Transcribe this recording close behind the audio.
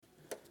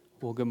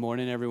Well, good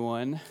morning,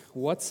 everyone.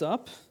 What's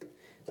up?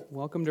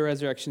 Welcome to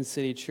Resurrection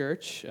City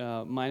Church.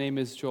 My name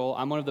is Joel.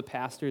 I'm one of the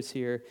pastors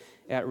here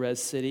at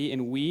Res City,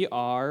 and we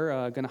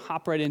are going to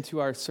hop right into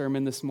our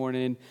sermon this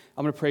morning.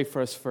 I'm going to pray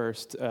for us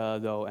first,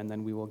 though, and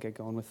then we will get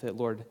going with it.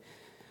 Lord,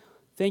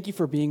 thank you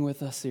for being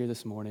with us here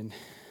this morning.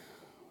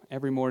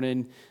 Every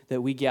morning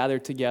that we gather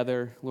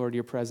together, Lord,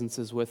 your presence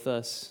is with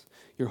us.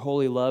 Your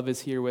holy love is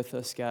here with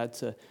us, God,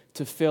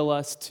 to fill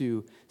us,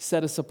 to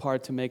set us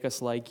apart, to make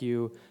us like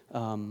you,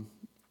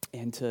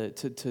 and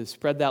to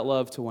spread that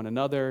love to one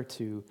another,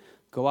 to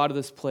go out of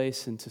this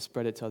place and to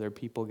spread it to other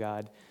people,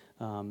 God.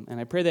 And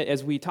I pray that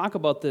as we talk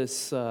about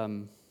this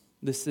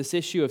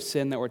issue of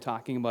sin that we're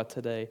talking about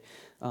today,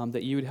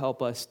 that you would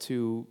help us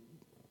to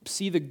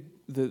see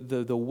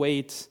the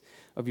weight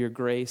of your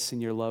grace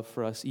and your love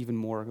for us even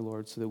more,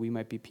 Lord, so that we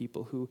might be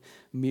people who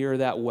mirror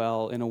that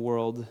well in a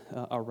world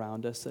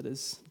around us that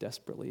is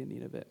desperately in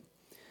need of it.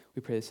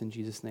 We pray this in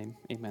Jesus' name.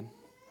 Amen.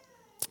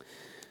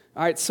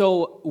 All right,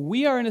 so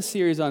we are in a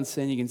series on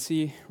sin. You can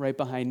see right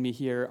behind me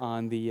here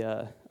on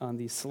the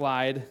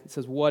slide. It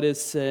says, "What is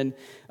sin?"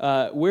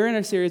 We're in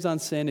a series on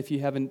sin. If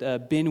you haven't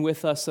been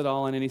with us at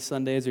all on any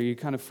Sundays, or you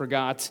kind of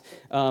forgot,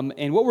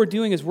 and what we're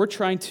doing is we're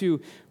trying to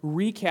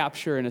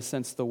recapture, in a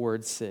sense, the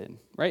word sin.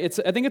 Right?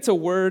 I think it's a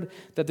word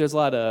that there's a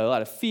lot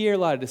of fear, a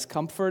lot of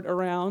discomfort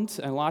around,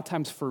 and a lot of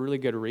times for really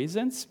good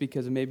reasons,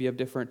 because maybe of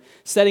different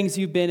settings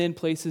you've been in,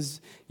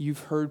 places you've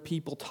heard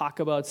people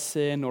talk about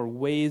sin, or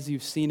ways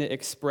you've seen it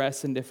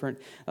expressed in different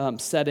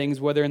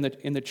settings, whether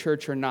in the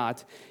church or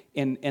not.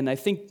 And I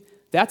think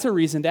that's a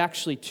reason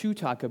to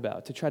talk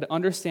about, to try to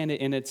understand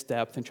it in its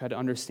depth and try to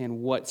understand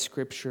what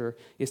Scripture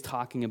is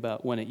talking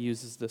about when it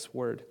uses this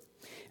word.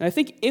 And I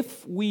think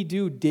if we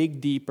do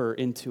dig deeper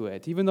into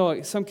it, even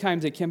though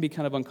sometimes it can be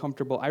kind of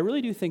uncomfortable, I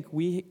really do think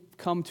we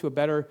come to a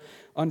better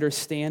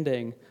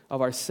understanding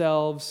of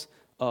ourselves,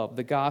 of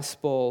the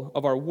gospel,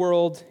 of our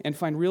world, and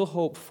find real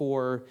hope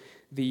for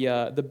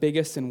the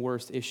biggest and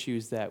worst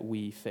issues that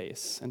we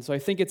face. And so I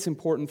think it's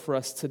important for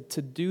us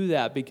to do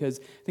that, because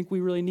I think we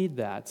really need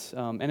that.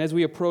 And as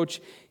we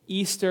approach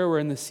Easter, we're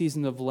in the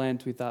season of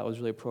Lent, we thought it was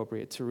really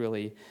appropriate to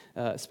really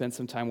spend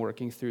some time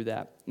working through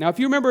that. Now, if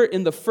you remember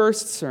in the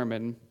first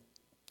sermon,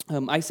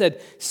 I said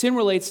sin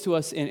relates to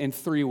us in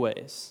three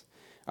ways.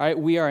 All right,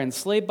 we are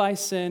enslaved by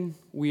sin,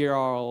 we are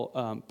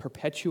all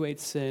perpetuate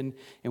sin,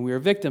 and we are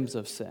victims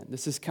of sin.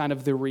 This is kind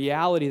of the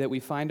reality that we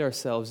find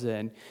ourselves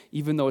in,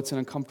 even though it's an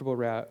uncomfortable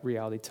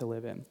reality to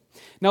live in.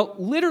 Now,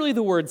 literally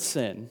the word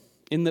sin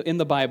in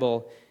the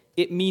Bible,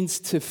 it means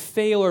to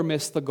fail or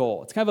miss the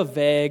goal. It's kind of a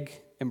vague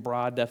and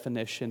broad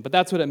definition, but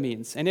that's what it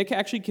means. And it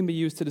actually can be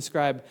used to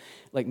describe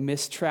like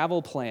missed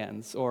travel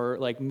plans or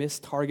like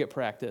missed target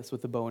practice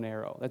with a bow and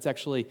arrow. That's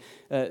actually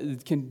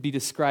can be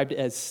described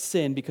as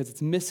sin because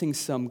it's missing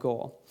some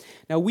goal.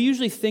 Now, we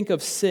usually think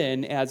of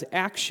sin as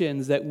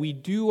actions that we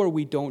do or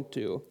we don't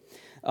do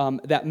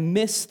that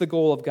miss the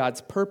goal of God's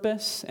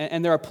purpose.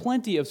 And there are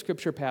plenty of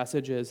scripture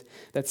passages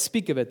that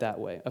speak of it that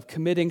way, of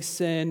committing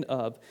sin,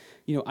 of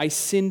I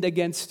sinned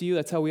against you.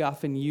 That's how we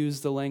often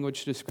use the language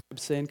to describe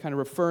sin, kind of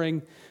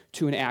referring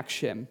to an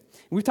action. And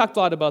we've talked a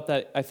lot about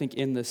that, I think,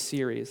 in this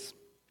series.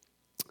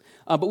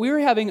 But we were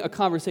having a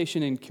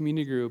conversation in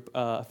community group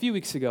a few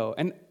weeks ago.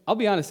 And I'll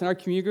be honest, in our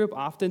community group,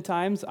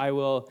 oftentimes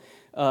someone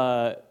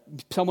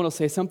will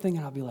say something,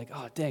 and I'll be like,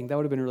 oh, dang, that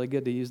would have been really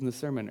good to use in the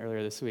sermon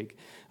earlier this week.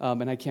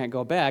 And I can't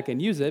go back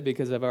and use it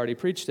because I've already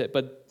preached it.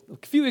 But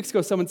a few weeks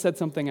ago, someone said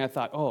something, and I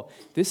thought,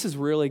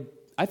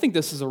 I think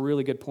this is a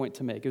really good point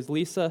to make. It was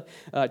Lisa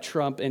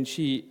Trump, and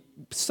she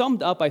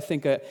summed up, I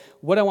think,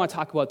 what I want to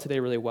talk about today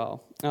really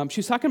well. She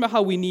was talking about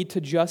how we need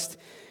to just,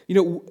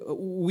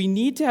 we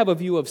need to have a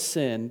view of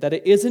sin, that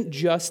it isn't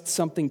just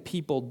something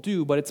people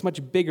do, but it's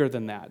much bigger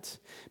than that.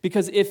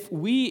 Because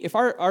if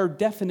our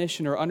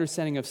definition or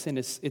understanding of sin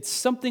is it's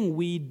something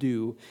we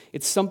do,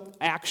 it's some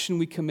action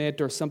we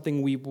commit or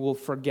something we will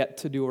forget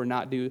to do or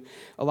not do,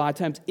 a lot of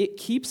times it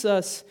keeps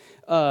us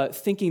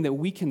thinking that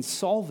we can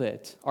solve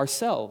it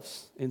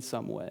ourselves in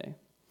some way.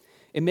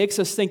 It makes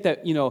us think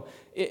that,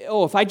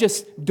 if I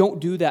just don't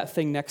do that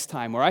thing next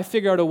time, or I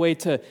figure out a way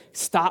to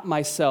stop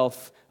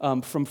myself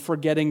from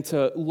forgetting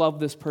to love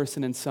this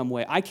person in some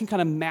way, I can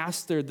kind of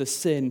master the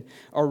sin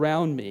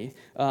around me.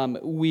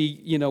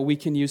 We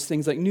can use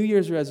things like New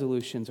Year's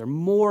resolutions or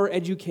more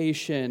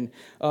education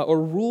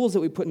or rules that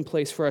we put in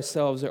place for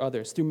ourselves or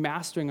others through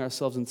mastering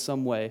ourselves in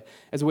some way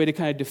as a way to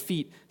kind of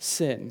defeat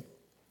sin.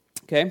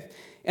 Okay?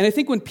 And I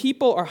think when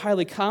people are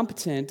highly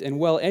competent and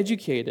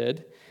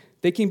well-educated,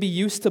 they can be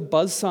used to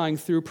buzzsawing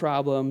through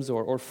problems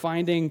or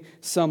finding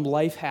some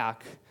life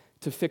hack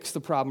to fix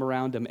the problem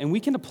around them. And we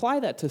can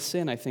apply that to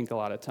sin, I think, a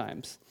lot of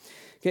times.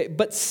 Okay,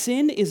 but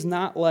sin is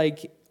not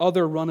like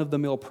other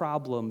run-of-the-mill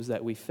problems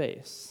that we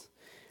face.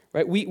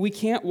 Right? We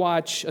can't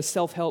watch a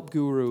self-help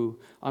guru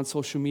on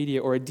social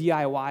media or a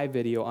DIY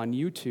video on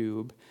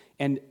YouTube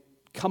and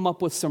come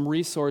up with some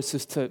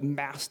resources to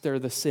master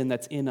the sin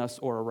that's in us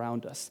or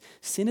around us.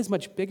 Sin is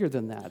much bigger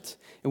than that.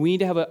 And we need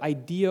to have an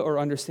idea or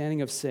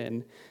understanding of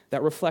sin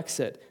that reflects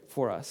it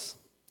for us.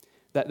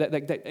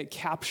 that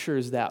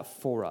captures that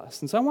for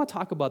us. And so I want to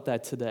talk about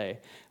that today.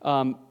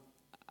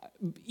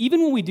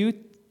 Even when we do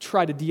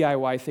try to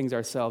DIY things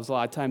ourselves, a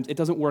lot of times it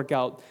doesn't work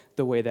out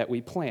the way that we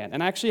plan.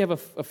 And I actually have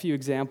a few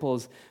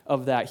examples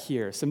of that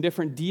here. Some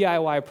different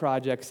DIY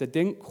projects that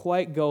didn't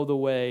quite go the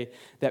way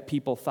that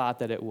people thought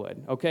that it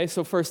would. Okay,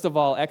 so first of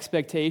all,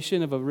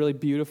 expectation of a really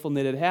beautiful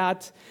knitted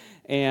hat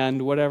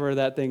and whatever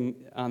that thing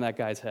on that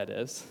guy's head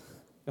is.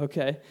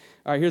 Okay,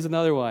 all right, here's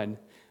another one.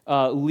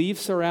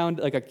 Leaves around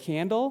like a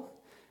candle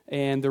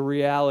and the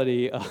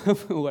reality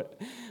of what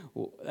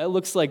that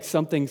looks like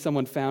something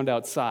someone found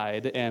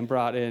outside and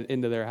brought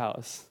into their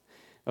house.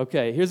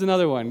 Okay, here's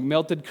another one.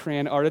 Melted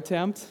crayon art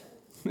attempt.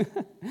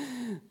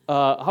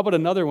 How about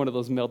another one of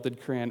those melted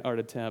crayon art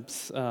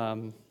attempts?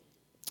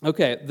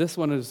 Okay, this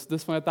one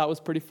I thought was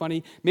pretty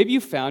funny. Maybe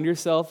you found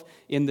yourself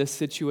in this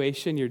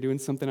situation. You're doing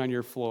something on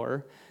your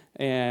floor,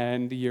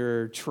 and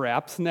you're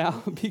trapped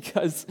now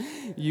because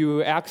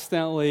you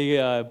accidentally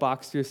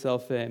boxed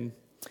yourself in.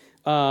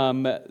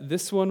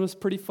 This one was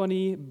pretty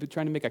funny,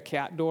 trying to make a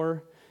cat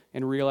door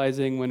and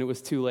realizing when it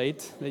was too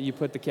late that you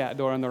put the cat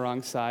door on the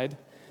wrong side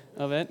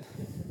of it.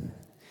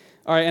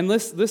 All right, and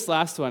this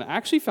last one, I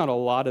actually found a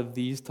lot of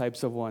these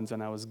types of ones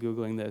when I was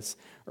Googling this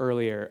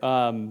earlier.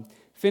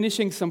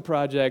 Finishing some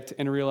project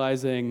and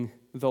realizing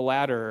the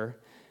ladder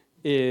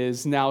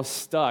is now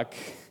stuck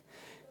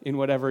in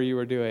whatever you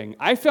were doing.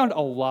 I found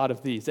a lot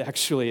of these,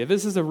 actually.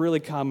 This is a really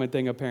common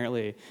thing,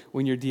 apparently,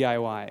 when you're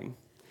DIYing. All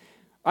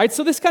right,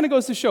 so this kind of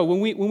goes to show, when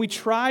we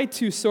try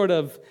to sort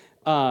of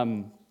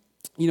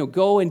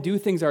go and do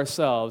things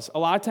ourselves, a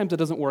lot of times it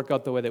doesn't work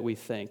out the way that we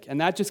think.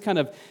 And that just kind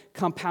of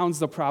compounds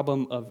the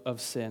problem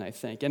of sin, I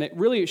think. And it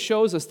really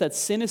shows us that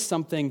sin is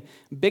something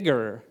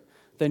bigger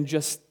than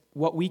just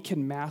what we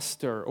can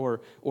master or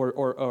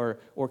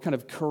kind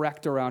of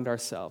correct around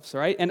ourselves,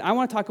 all right? And I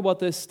want to talk about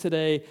this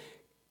today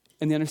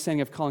in the understanding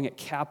of calling it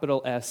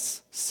capital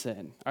S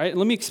sin. All right,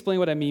 let me explain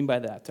what I mean by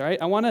that. All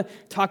right, I want to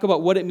talk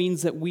about what it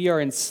means that we are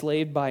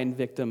enslaved by and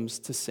victims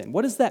to sin.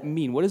 What does that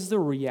mean? What does the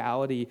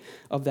reality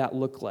of that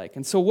look like?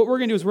 And so what we're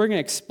going to do is we're going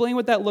to explain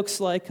what that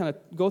looks like, kind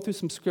of go through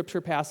some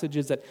scripture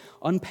passages that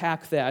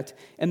unpack that,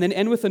 and then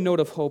end with a note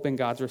of hope in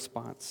God's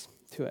response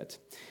to it.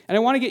 And I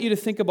want to get you to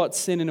think about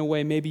sin in a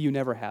way maybe you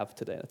never have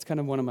today. That's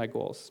kind of one of my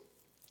goals.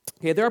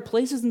 Okay, there are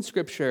places in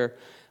Scripture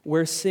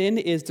where sin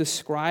is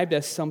described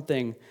as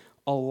something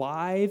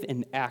alive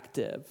and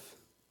active.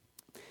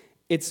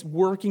 It's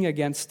working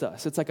against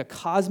us. It's like a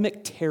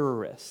cosmic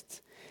terrorist,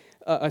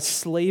 a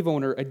slave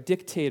owner, a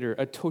dictator,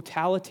 a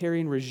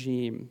totalitarian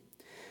regime,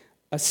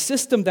 a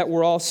system that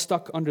we're all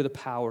stuck under the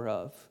power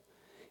of.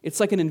 It's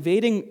like an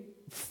invading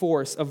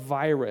force, a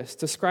virus,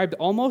 described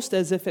almost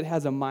as if it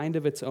has a mind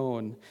of its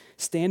own,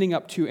 standing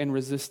up to and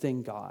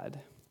resisting God.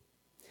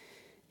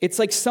 It's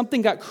like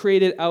something got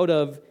created out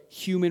of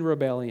human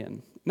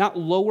rebellion. Not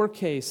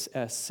lowercase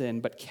s sin,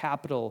 but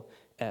capital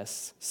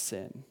S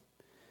sin.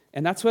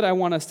 And that's what I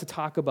want us to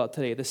talk about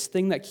today, this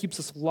thing that keeps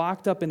us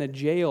locked up in a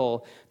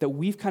jail that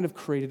we've kind of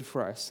created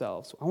for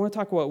ourselves. I want to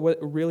talk about what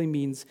it really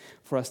means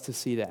for us to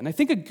see that. And I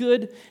think a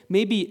good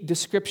maybe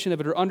description of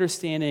it or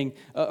understanding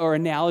or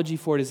analogy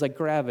for it is like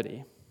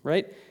gravity,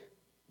 right?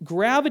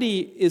 Gravity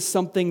is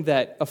something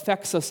that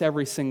affects us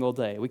every single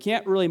day. We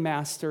can't really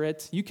master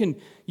it. You can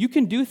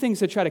do things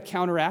to try to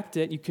counteract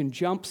it. You can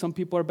jump. Some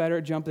people are better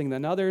at jumping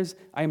than others.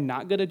 I am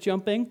not good at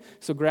jumping,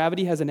 so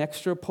gravity has an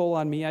extra pull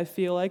on me, I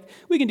feel like.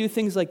 We can do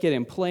things like get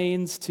in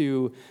planes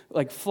to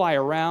like fly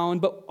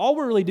around, but all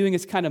we're really doing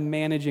is kind of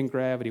managing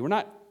gravity. We're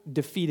not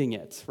defeating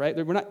it, right?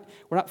 We're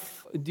not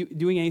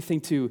doing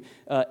anything to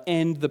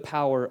end the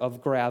power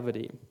of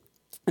gravity.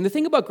 And the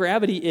thing about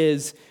gravity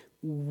is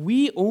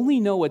we only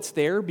know it's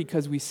there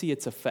because we see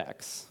its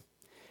effects.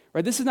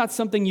 Right? This is not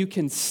something you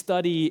can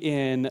study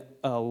in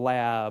a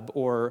lab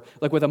or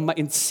like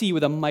see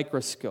with a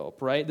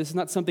microscope, right? This is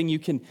not something you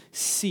can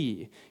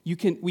see.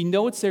 We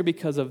know it's there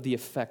because of the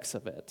effects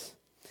of it.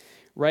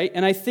 Right?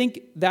 And I think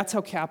that's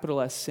how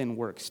capital S sin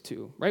works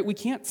too, right? We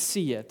can't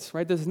see it,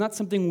 right? This is not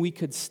something we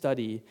could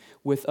study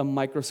with a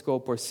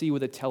microscope or see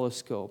with a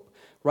telescope,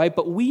 right?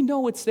 But we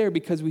know it's there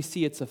because we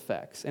see its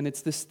effects. And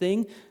it's this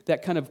thing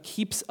that kind of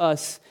keeps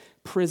us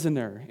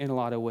prisoner in a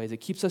lot of ways.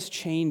 It keeps us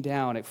chained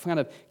down. It kind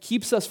of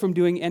keeps us from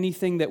doing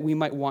anything that we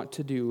might want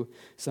to do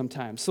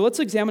sometimes. So let's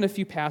examine a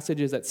few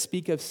passages that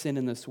speak of sin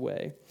in this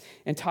way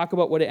and talk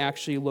about what it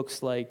actually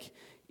looks like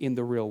in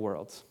the real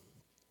world.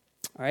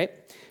 All right?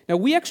 Now,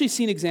 we actually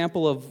see an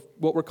example of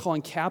what we're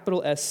calling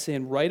capital S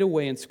sin right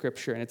away in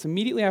Scripture, and it's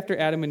immediately after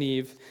Adam and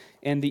Eve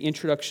and the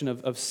introduction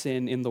of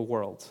sin in the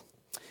world.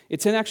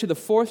 It's in actually the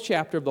 4th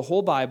chapter of the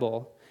whole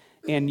Bible.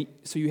 And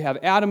so you have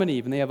Adam and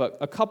Eve, and they have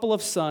a couple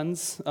of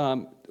sons.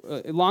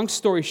 Long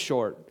story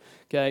short,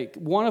 okay,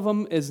 one of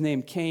them is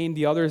named Cain,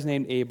 the other is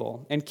named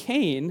Abel. And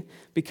Cain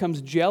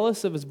becomes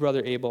jealous of his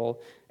brother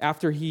Abel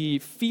after he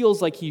feels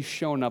like he's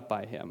shown up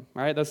by him.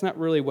 All right, that's not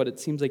really what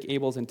it seems like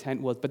Abel's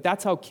intent was, but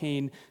that's how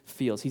Cain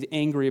feels. He's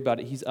angry about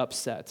it. He's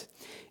upset.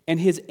 And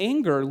his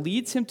anger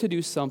leads him to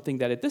do something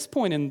that at this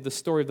point in the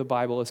story of the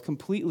Bible is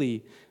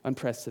completely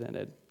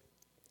unprecedented,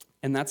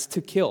 and that's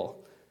to kill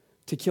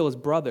to kill his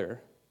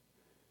brother.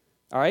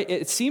 All right?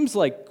 It seems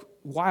like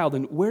wild,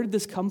 and where did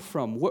this come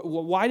from?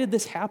 Why did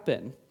this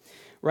happen?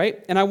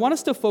 Right? And I want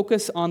us to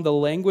focus on the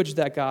language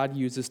that God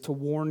uses to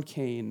warn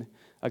Cain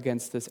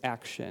against this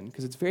action,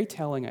 because it's very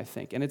telling, I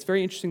think. And it's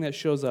very interesting that it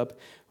shows up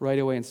right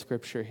away in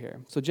Scripture here.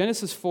 So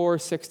Genesis 4,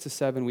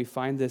 6-7, we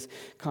find this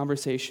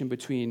conversation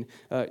between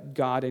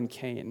God and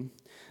Cain.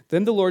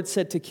 Then the Lord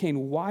said to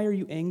Cain, "Why are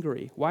you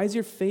angry? Why is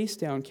your face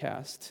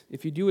downcast?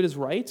 If you do what is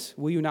right,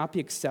 will you not be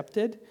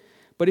accepted?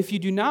 But if you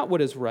do not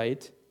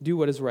do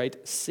what is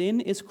right,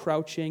 sin is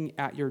crouching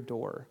at your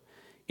door.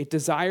 It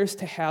desires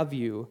to have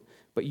you,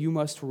 but you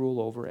must rule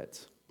over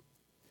it."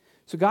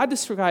 So God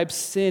describes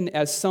sin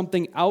as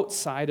something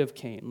outside of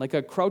Cain, like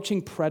a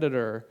crouching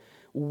predator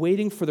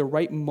waiting for the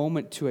right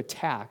moment to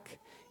attack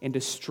and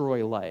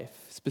destroy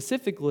life,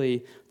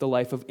 specifically the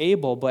life of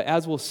Abel, but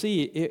as we'll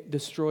see, it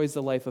destroys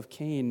the life of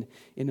Cain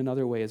in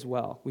another way as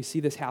well. We see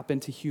this happen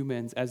to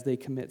humans as they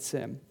commit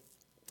sin.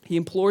 He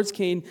implores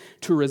Cain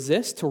to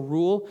resist,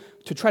 to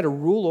try to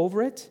rule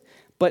over it,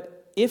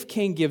 but if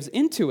Cain gives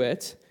into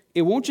it,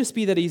 it won't just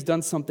be that he's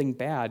done something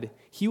bad.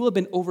 He will have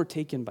been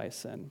overtaken by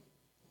sin,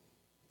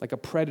 like a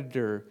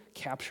predator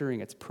capturing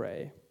its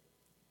prey.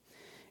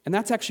 And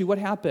that's actually what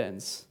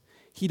happens.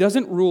 He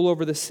doesn't rule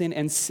over the sin,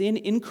 and sin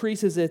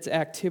increases its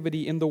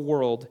activity in the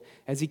world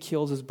as he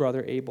kills his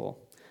brother Abel,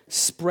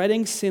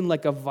 spreading sin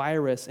like a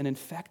virus and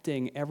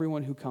infecting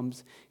everyone who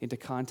comes into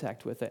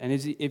contact with it. And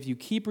if you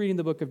keep reading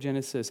the book of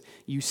Genesis,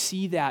 you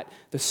see that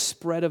the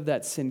spread of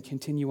that sin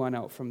continue on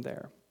out from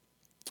there.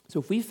 So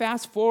if we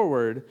fast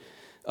forward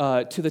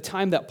to the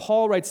time that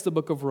Paul writes the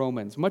book of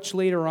Romans, much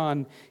later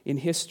on in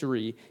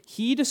history,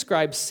 he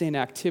describes sin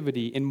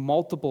activity in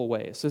multiple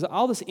ways. So there's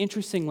all this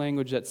interesting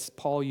language that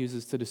Paul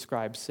uses to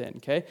describe sin,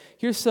 okay?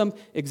 Here's some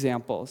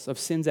examples of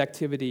sin's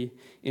activity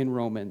in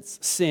Romans.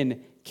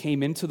 Sin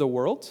came into the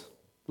world,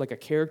 like a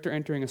character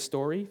entering a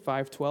story,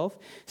 5:12.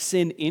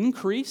 Sin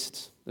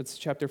increased, that's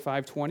chapter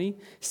 5:20.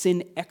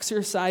 Sin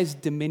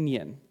exercised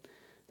dominion,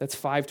 that's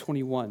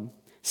 5:21.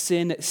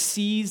 Sin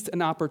seized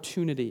an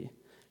opportunity,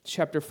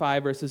 chapter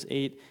 5, verses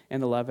 8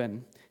 and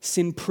 11.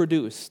 Sin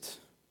produced,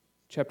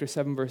 chapter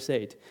 7, verse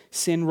 8.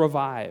 Sin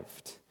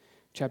revived,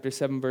 chapter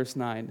 7, verse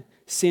 9.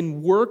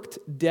 Sin worked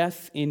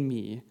death in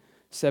me,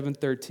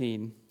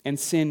 7:13. And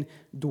sin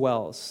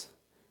dwells,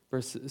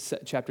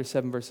 chapter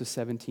 7, verses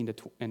 17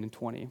 and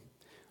 20.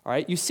 All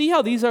right, you see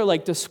how these are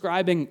like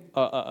describing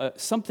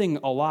something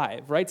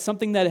alive, right?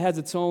 Something that has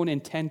its own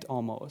intent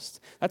almost.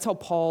 That's how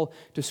Paul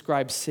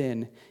describes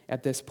sin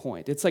at this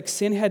point. It's like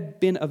sin had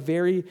been a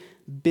very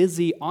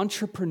busy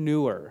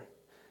entrepreneur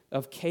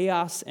of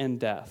chaos and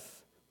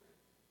death,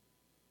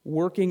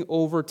 working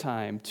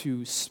overtime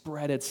to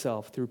spread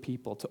itself through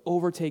people, to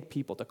overtake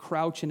people, to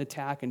crouch and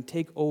attack and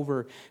take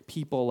over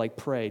people like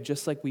prey,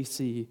 just like we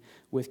see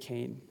with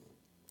Cain.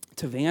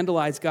 To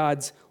vandalize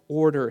God's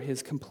order,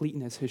 his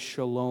completeness, his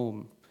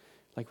shalom,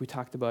 like we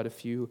talked about a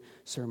few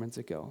sermons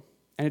ago.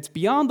 And it's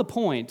beyond the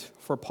point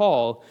for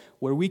Paul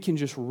where we can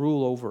just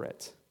rule over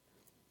it.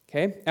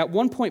 Okay? At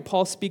one point,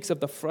 Paul speaks of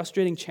the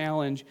frustrating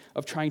challenge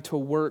of trying to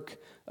work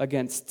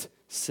against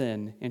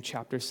sin in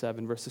chapter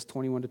 7, verses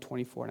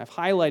 21-24. And I've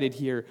highlighted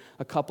here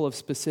a couple of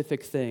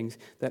specific things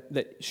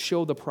that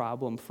show the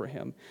problem for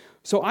him.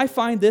 So I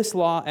find this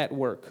law at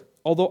work.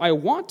 Although I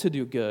want to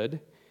do good,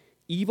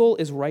 evil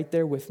is right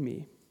there with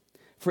me.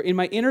 For in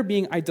my inner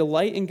being I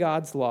delight in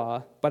God's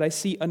law, but I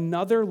see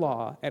another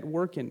law at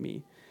work in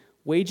me,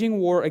 waging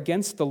war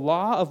against the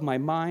law of my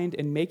mind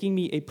and making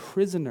me a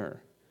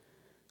prisoner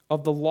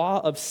of the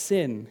law of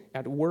sin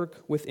at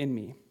work within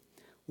me.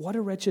 What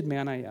a wretched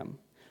man I am.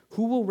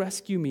 Who will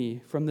rescue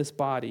me from this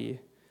body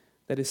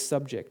that is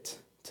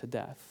subject to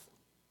death?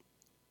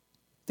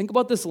 Think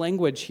about this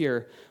language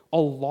here. A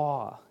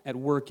law at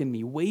work in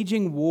me,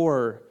 waging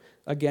war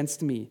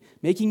against me,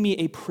 making me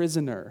a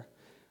prisoner,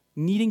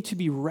 needing to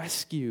be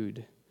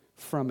rescued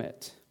from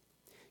it.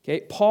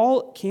 Okay,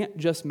 Paul can't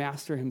just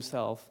master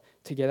himself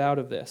to get out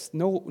of this.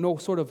 No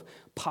sort of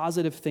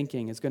positive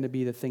thinking is going to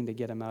be the thing to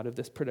get him out of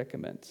this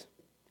predicament.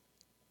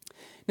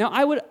 Now,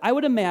 I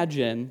would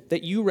imagine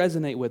that you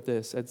resonate with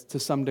this to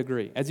some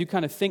degree, as you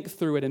kind of think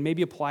through it and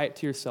maybe apply it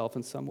to yourself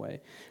in some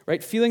way,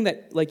 right? Feeling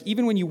that, like,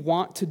 even when you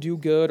want to do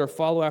good or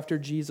follow after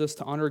Jesus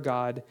to honor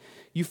God,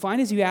 you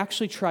find as you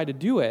actually try to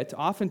do it,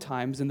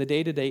 oftentimes in the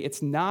day-to-day,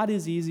 it's not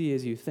as easy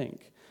as you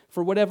think,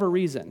 for whatever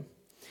reason,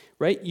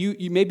 right?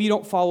 Maybe you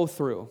don't follow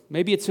through.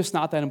 Maybe it's just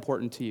not that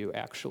important to you,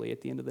 actually,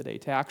 at the end of the day,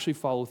 to actually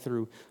follow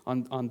through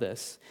on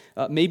this.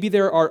 Maybe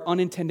there are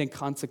unintended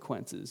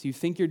consequences. You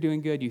think you're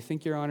doing good, you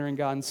think you're honoring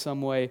God in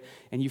some way,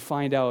 and you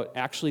find out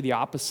actually the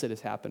opposite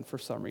has happened for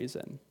some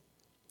reason.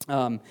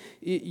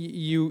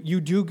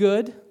 You do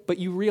good, but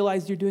you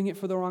realize you're doing it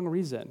for the wrong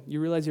reason. You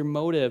realize your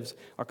motives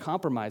are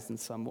compromised in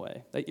some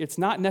way. It's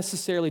not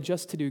necessarily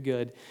just to do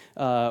good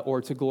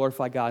or to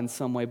glorify God in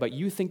some way, but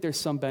you think there's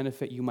some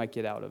benefit you might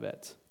get out of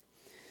it.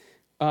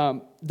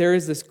 There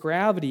is this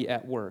gravity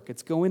at work.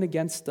 It's going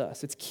against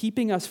us. It's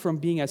keeping us from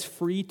being as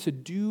free to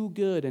do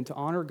good and to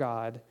honor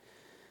God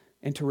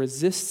and to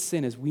resist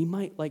sin as we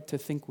might like to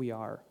think we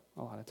are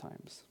a lot of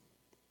times.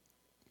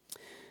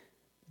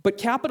 But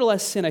capital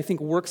S sin, I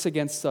think, works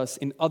against us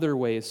in other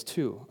ways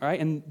too, all right?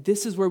 And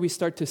this is where we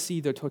start to see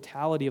the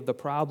totality of the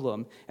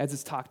problem as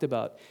it's talked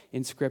about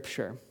in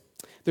Scripture.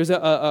 There's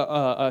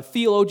a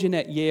theologian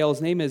at Yale,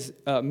 his name is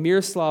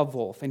Miroslav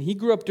Volf, and he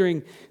grew up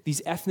during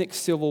these ethnic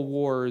civil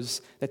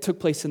wars that took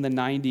place in the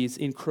 90s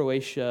in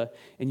Croatia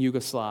and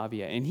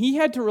Yugoslavia. And he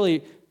had to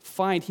really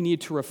find he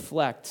needed to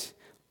reflect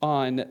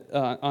on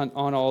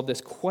all of this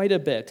quite a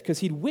bit, because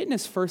he'd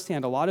witnessed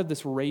firsthand a lot of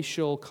this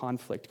racial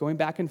conflict going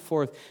back and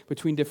forth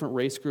between different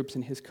race groups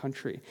in his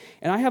country.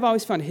 And I have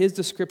always found his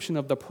description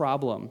of the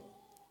problem,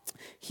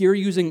 here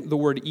using the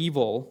word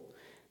evil,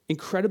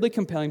 incredibly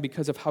compelling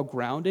because of how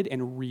grounded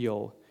and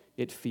real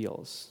it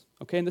feels.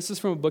 Okay, and this is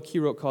from a book he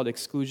wrote called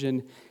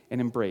Exclusion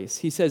and Embrace.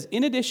 He says,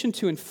 in addition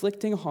to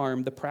inflicting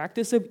harm, the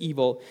practice of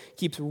evil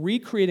keeps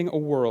recreating a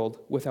world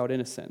without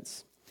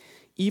innocence.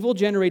 Evil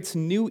generates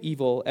new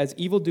evil as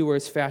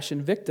evildoers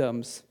fashion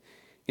victims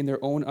in their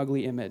own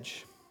ugly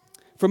image.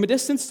 From a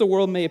distance, the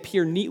world may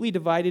appear neatly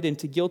divided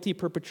into guilty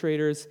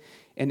perpetrators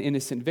and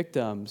innocent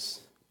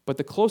victims. But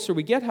the closer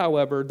we get,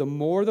 however, the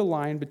more the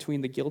line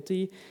between the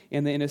guilty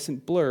and the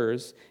innocent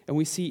blurs, and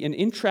we see an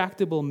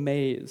intractable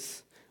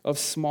maze of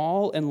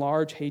small and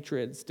large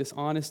hatreds,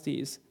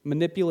 dishonesties,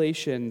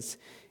 manipulations,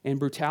 and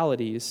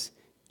brutalities,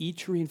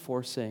 each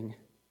reinforcing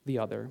the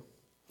other.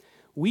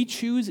 We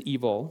choose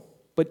evil,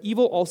 but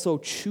evil also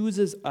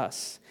chooses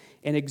us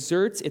and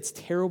exerts its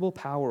terrible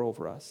power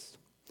over us.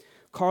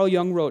 Carl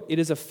Jung wrote, "It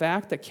is a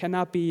fact that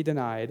cannot be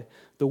denied.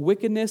 The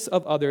wickedness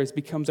of others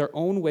becomes our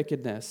own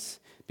wickedness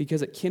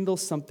because it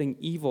kindles something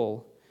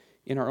evil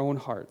in our own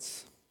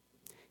hearts.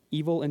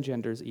 Evil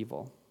engenders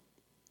evil."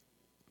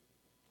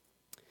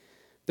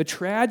 The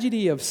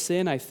tragedy of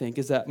sin, I think,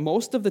 is that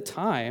most of the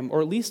time,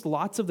 or at least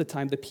lots of the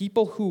time, the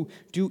people who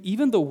do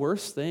even the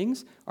worst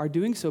things are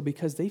doing so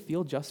because they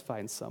feel justified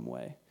in some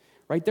way.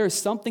 Right? There is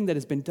something that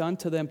has been done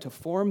to them to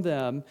form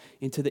them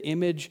into the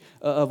image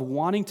of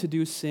wanting to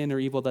do sin or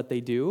evil that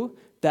they do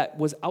that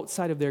was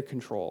outside of their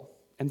control.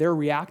 And they're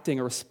reacting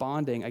or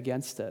responding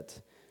against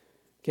it.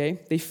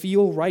 Okay? They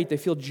feel right. They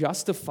feel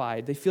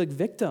justified. They feel like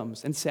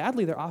victims. And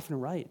sadly, they're often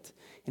right.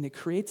 And it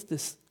creates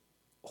this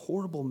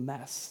horrible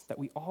mess that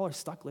we all are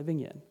stuck living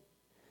in.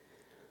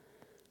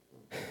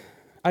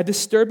 A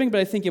disturbing but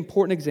I think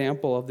important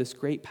example of this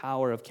great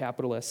power of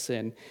capital S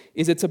sin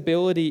is its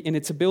ability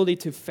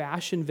to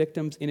fashion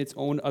victims in its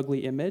own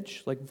ugly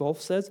image, like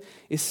Wolf says,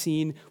 is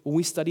seen when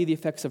we study the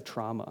effects of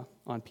trauma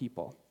on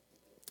people.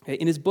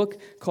 In his book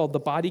called The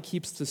Body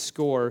Keeps the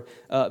Score,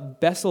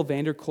 Bessel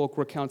van der Kolk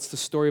recounts the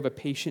story of a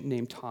patient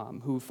named Tom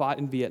who fought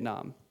in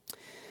Vietnam.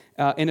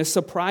 In a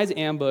surprise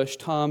ambush,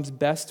 Tom's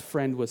best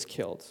friend was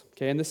killed.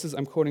 Okay, and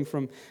I'm quoting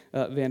from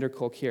van der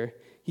Kolk here.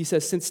 He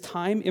says, "Since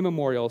time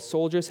immemorial,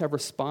 soldiers have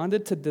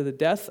responded to the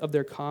death of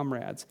their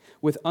comrades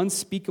with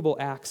unspeakable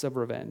acts of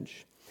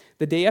revenge.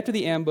 The day after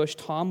the ambush,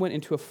 Tom went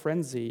into a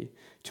frenzy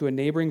to a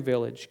neighboring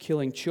village,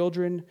 killing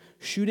children,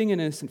 shooting an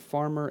innocent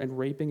farmer, and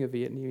raping a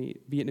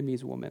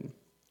Vietnamese woman.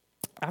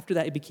 After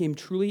that, it became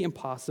truly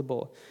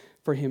impossible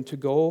for him to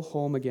go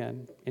home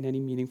again in any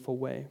meaningful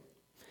way.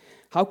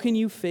 How can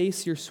you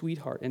face your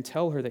sweetheart and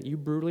tell her that you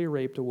brutally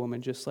raped a woman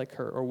just like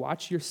her, or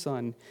watch your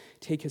son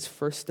take his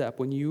first step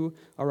when you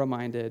are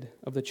reminded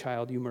of the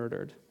child you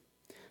murdered?"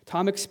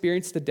 Tom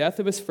experienced the death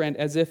of his friend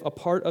as if a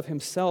part of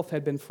himself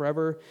had been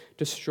forever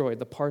destroyed,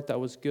 the part that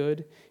was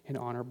good and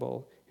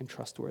honorable and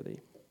trustworthy.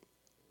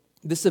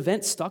 This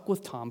event stuck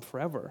with Tom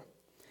forever,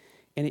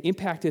 and it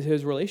impacted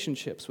his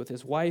relationships with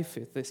his wife,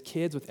 with his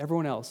kids, with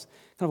everyone else,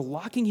 kind of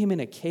locking him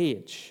in a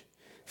cage,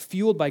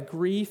 fueled by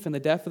grief and the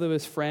death of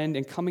his friend,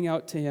 and coming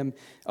out to him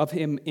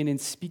in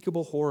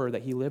unspeakable horror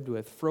that he lived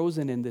with,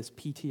 frozen in this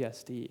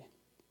PTSD.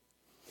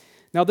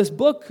 Now, this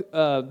book,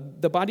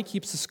 The Body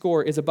Keeps the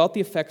Score, is about the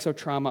effects of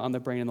trauma on the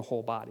brain and the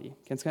whole body.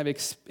 It's kind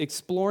of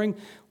exploring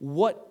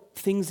what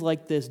things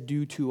like this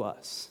do to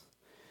us.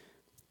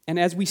 And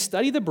as we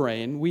study the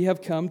brain, we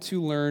have come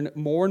to learn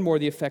more and more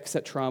the effects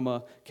that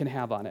trauma can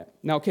have on it.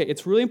 Now, okay,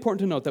 it's really important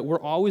to note that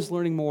we're always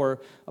learning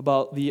more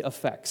about the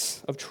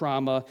effects of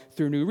trauma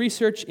through new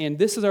research, and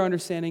this is our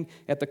understanding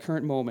at the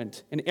current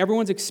moment. And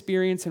everyone's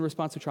experience and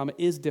response to trauma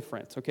is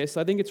different, okay? So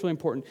I think it's really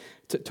important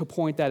to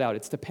point that out.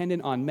 It's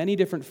dependent on many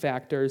different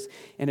factors,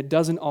 and it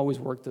doesn't always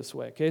work this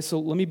way, okay? So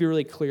let me be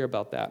really clear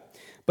about that.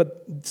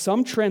 But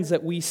some trends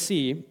that we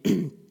see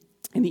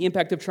in the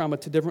impact of trauma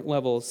to different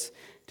levels,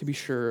 to be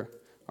sure,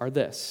 are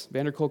this.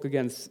 Van der Kolk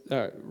again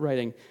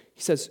writing,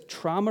 he says,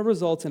 "Trauma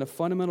results in a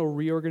fundamental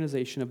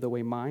reorganization of the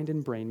way mind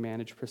and brain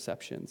manage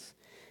perceptions.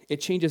 It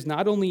changes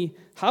not only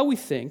how we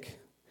think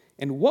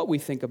and what we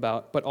think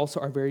about, but also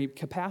our very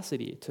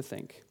capacity to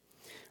think."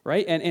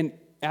 Right? And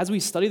as we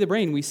study the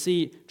brain, we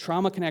see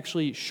trauma can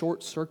actually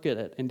short-circuit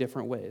it in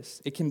different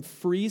ways. It can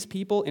freeze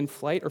people in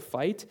flight or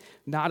fight,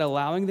 not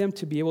allowing them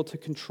to be able to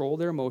control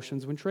their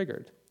emotions when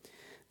triggered.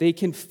 They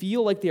can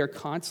feel like they are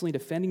constantly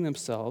defending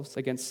themselves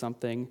against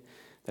something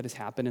that has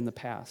happened in the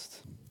past.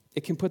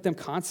 It can put them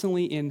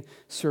constantly in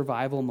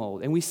survival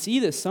mode. And we see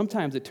this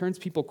sometimes. It turns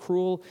people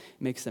cruel,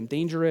 makes them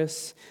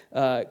dangerous.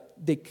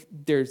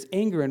 There's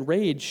anger and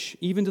rage,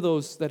 even to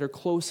those that are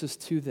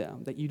closest to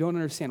them, that you don't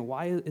understand.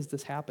 Why is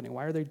this happening?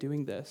 Why are they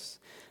doing this?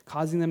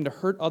 Causing them to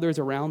hurt others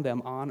around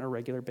them on a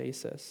regular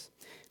basis,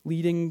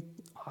 leading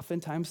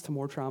oftentimes to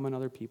more trauma in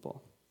other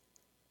people.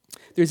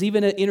 There's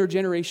even an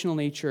intergenerational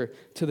nature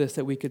to this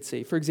that we could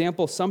see. For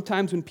example,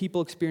 sometimes when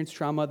people experience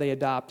trauma, they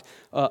adopt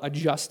a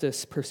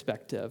justice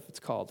perspective, it's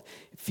called.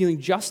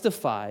 Feeling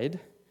justified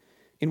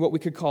in what we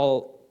could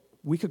call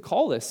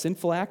this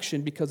sinful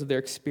action because of their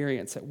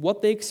experience. That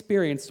what they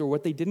experienced or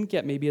what they didn't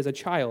get maybe as a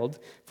child,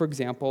 for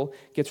example,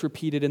 gets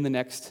repeated in the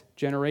next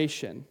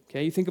generation.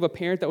 Okay, you think of a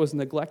parent that was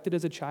neglected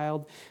as a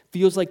child,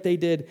 feels like they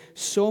did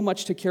so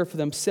much to care for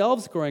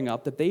themselves growing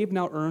up that they've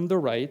now earned the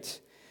right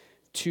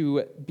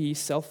to be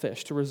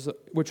selfish,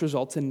 which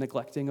results in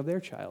neglecting of their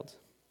child,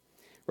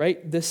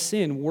 right? This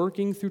sin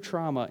working through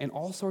trauma in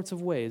all sorts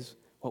of ways,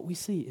 what we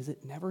see is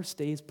it never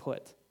stays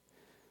put.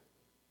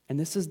 And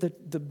this is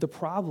the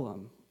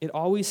problem. It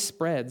always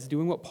spreads,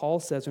 doing what Paul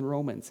says in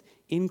Romans,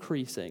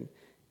 increasing,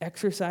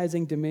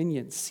 exercising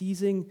dominion,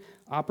 seizing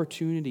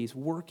opportunities,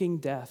 working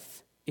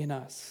death in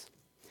us,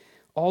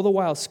 all the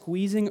while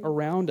squeezing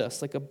around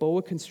us like a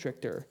boa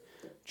constrictor,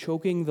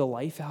 choking the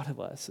life out of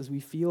us as we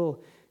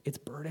feel its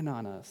burden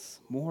on us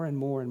more and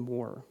more and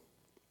more.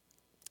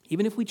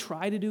 Even if we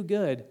try to do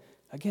good,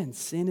 again,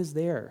 sin is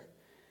there,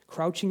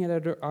 crouching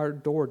at our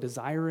door,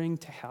 desiring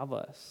to have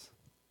us.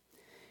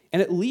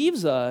 And it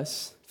leaves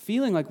us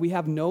feeling like we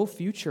have no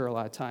future a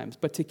lot of times,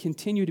 but to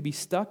continue to be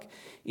stuck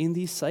in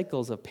these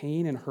cycles of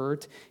pain and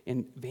hurt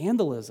and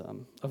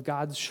vandalism of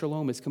God's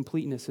shalom, his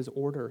completeness, his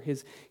order,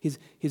 his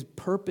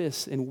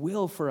purpose and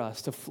will for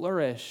us to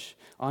flourish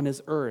on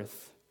his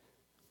earth.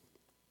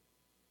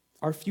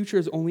 Our future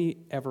is only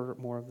ever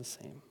more of the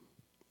same.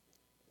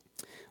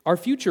 Our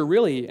future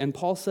really, and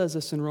Paul says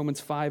this in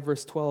Romans 5,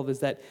 verse 12,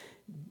 is that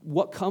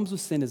what comes with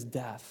sin is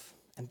death,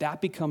 and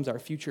that becomes our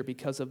future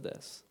because of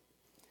this.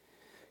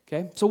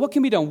 Okay, so what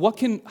can be done?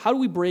 How do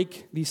we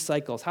break these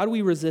cycles? How do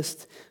we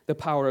resist the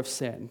power of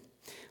sin?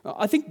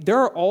 I think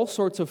there are all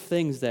sorts of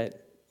things that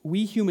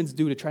we humans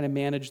do to try to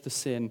manage the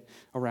sin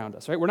around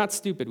us, right? We're not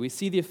stupid. We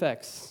see the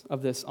effects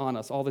of this on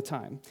us all the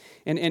time.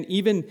 And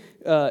even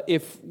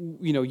if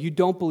you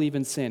don't believe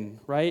in sin,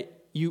 right?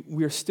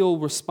 We're still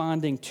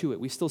responding to it.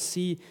 We still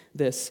see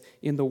this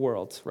in the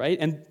world, right?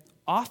 And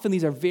often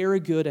these are very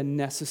good and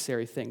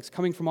necessary things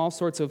coming from all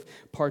sorts of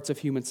parts of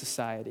human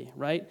society,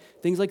 right?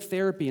 Things like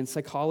therapy and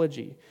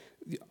psychology.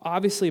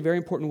 Obviously, a very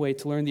important way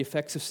to learn the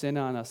effects of sin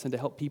on us and to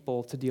help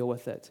people to deal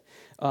with it.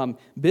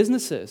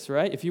 Businesses,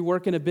 right? If you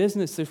work in a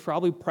business, there's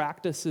probably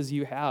practices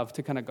you have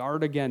to kind of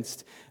guard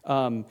against,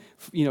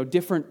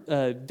 different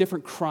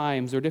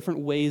crimes or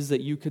different ways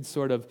that you could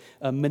sort of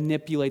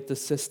manipulate the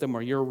system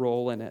or your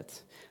role in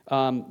it.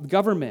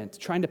 Government,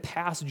 trying to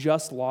pass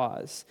just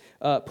laws,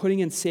 putting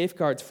in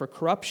safeguards for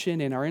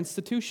corruption in our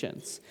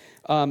institutions.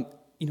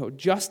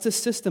 Justice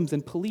systems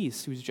and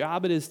police, whose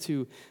job it is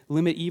to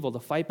limit evil, to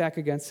fight back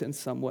against it in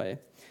some way.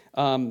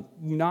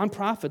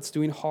 Nonprofits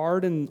doing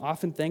hard and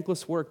often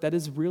thankless work that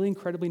is really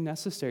incredibly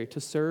necessary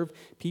to serve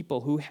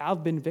people who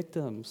have been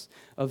victims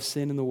of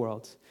sin in the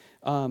world.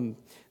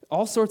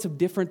 All sorts of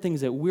different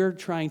things that we're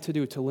trying to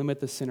do to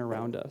limit the sin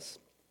around us.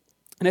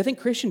 And I think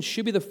Christians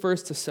should be the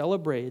first to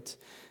celebrate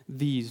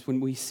these when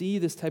we see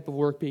this type of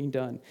work being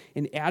done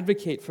and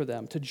advocate for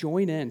them, to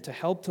join in, to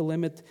help to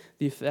limit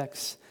the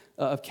effects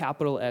of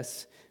capital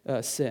S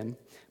sin.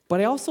 But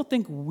I also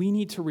think we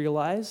need to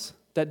realize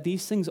that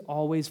these things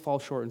always fall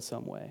short in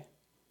some way,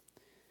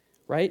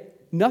 right?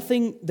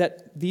 Nothing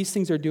that these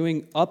things are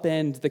doing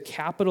upend the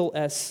capital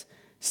S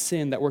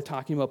sin that we're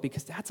talking about,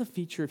 because that's a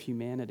feature of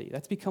humanity.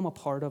 That's become a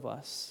part of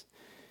us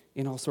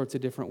in all sorts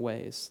of different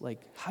ways.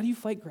 Like, how do you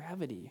fight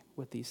gravity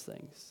with these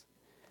things?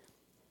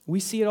 We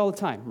see it all the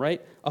time,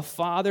 right? A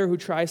father who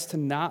tries to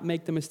not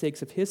make the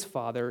mistakes of his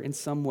father in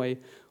some way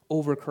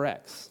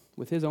overcorrects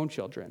with his own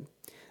children.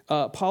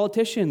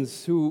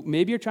 Politicians who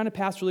maybe are trying to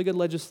pass really good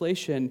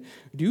legislation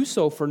do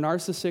so for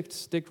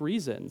narcissistic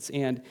reasons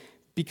and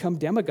become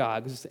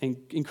demagogues and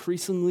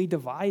increasingly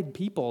divide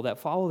people that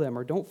follow them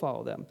or don't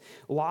follow them.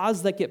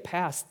 Laws that get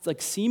passed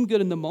seem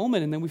good in the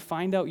moment, and then we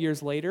find out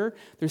years later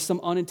there's some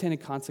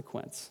unintended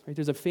consequence. Right?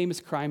 There's a famous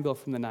crime bill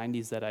from the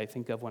 90s that I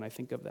think of when I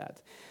think of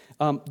that.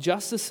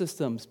 Justice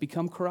systems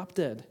become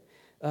corrupted.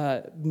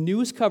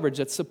 News coverage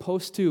that's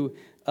supposed to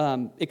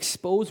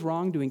expose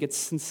wrongdoing gets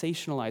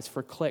sensationalized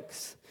for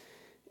clicks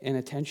and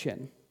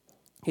attention.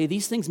 Hey,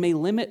 these things may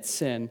limit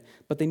sin,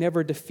 but they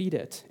never defeat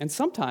it. And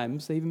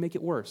sometimes they even make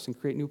it worse and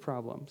create new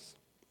problems.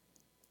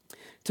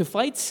 To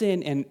fight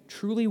sin and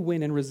truly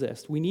win and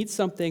resist, we need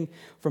something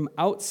from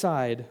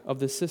outside of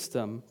the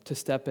system to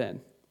step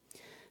in.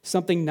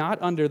 Something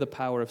not under the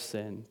power of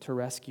sin to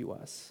rescue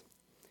us.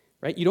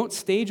 Right? You don't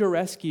stage a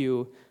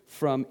rescue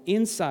from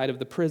inside of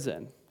the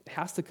prison. It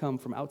has to come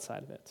from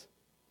outside of it.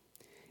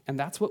 And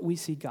that's what we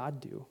see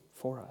God do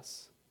for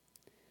us.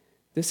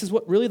 This is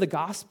what really the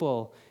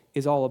gospel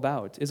is all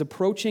about, is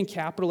approaching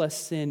capital S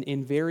sin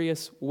in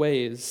various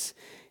ways.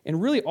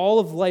 And really all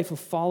of life of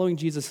following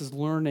Jesus is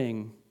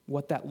learning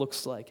what that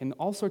looks like and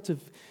all sorts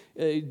of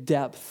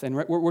depth. And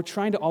we're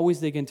trying to always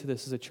dig into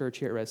this as a church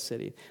here at Res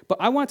City. But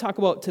I want to talk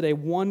about today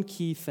one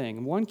key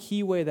thing, one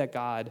key way that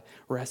God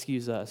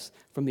rescues us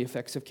from the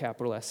effects of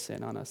capital S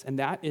sin on us, and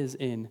that is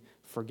in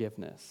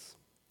forgiveness.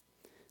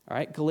 All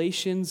right,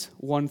 Galatians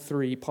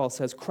 1:3, Paul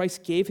says,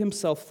 Christ gave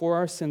himself for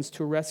our sins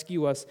to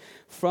rescue us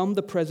from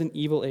the present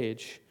evil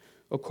age,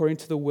 according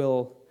to the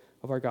will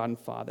of our God and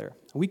Father.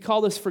 We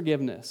call this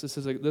forgiveness. This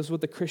is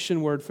what the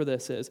Christian word for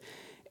this is.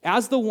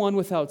 As the one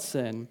without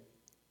sin,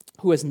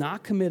 who has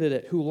not committed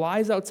it, who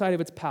lies outside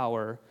of its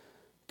power,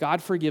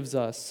 God forgives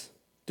us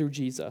through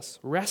Jesus,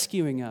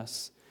 rescuing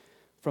us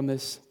from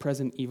this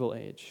present evil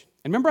age.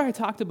 And remember I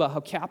talked about how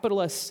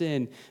capital S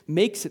sin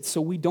makes it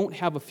so we don't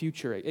have a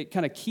future. It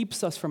kind of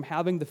keeps us from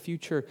having the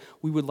future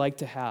we would like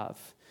to have,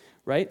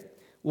 right?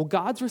 Well,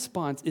 God's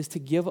response is to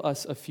give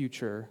us a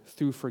future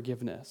through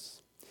forgiveness.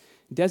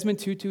 Desmond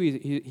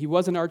Tutu, he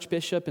was an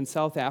archbishop in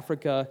South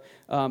Africa,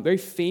 very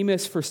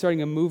famous for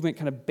starting a movement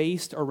kind of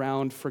based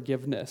around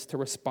forgiveness to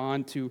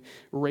respond to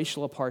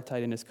racial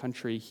apartheid in his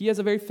country. He has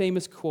a very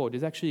famous quote.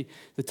 It's actually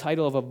the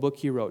title of a book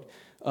he wrote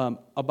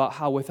about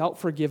how without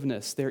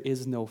forgiveness, there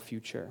is no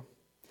future.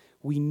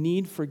 We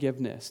need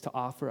forgiveness to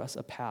offer us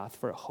a path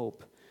for a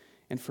hope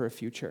and for a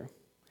future.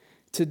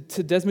 To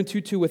Desmond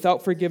Tutu,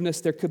 without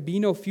forgiveness, there could be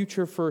no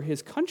future for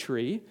his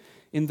country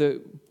in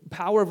the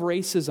power of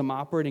racism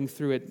operating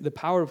through it, the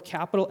power of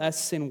capital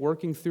S sin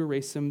working through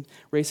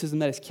racism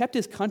that has kept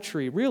his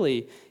country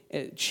really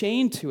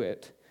chained to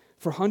it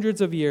for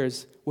hundreds of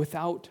years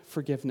without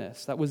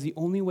forgiveness. That was the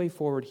only way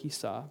forward he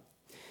saw.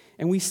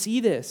 And we see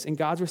this in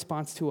God's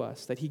response to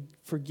us, that he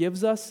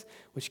forgives us,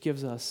 which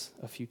gives us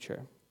a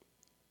future.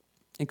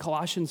 In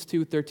Colossians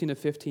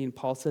 2:13-15,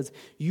 Paul says,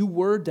 you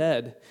were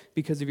dead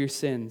because of your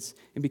sins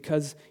and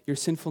because your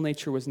sinful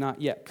nature was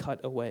not yet cut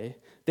away.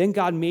 Then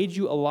God made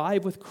you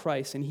alive with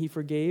Christ, and he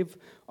forgave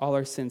all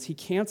our sins. He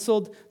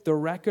canceled the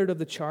record of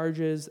the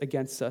charges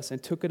against us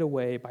and took it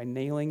away by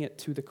nailing it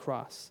to the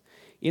cross.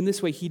 In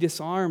this way, he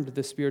disarmed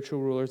the spiritual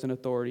rulers and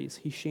authorities.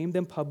 He shamed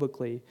them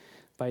publicly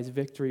by his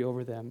victory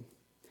over them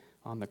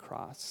on the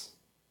cross.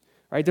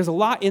 All right, there's a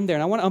lot in there,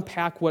 and I want to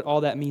unpack what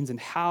all that means and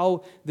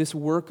how this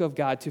work of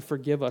God to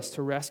forgive us,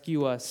 to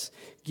rescue us,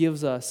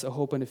 gives us a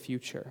hope and a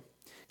future.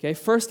 Okay,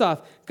 first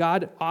off,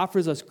 God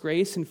offers us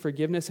grace and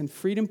forgiveness and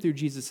freedom through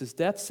Jesus'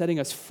 death, setting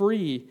us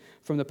free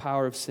from the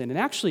power of sin and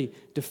actually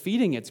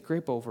defeating its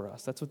grip over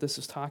us. That's what this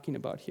is talking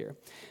about here.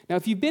 Now,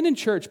 if you've been in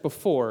church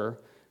before,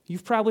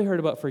 you've probably heard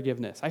about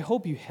forgiveness. I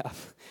hope you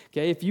have.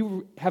 Okay, if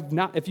you've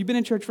been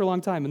in church for a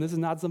long time and this is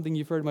not something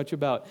you've heard much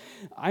about,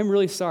 I'm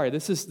really sorry.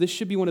 This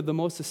should be one of the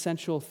most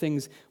essential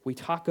things we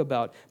talk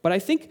about. But I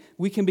think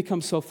we can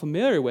become so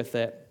familiar with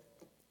it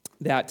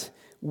that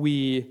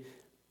we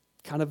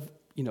kind of,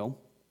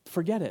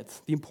 forget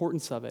it, the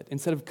importance of it,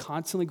 instead of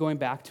constantly going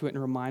back to it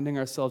and reminding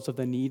ourselves of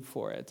the need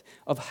for it,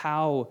 of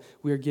how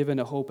we are given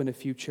a hope and a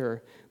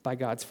future by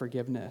God's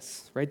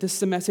forgiveness, right? This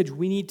is a message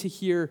we need to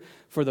hear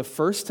for the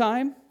first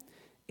time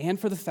and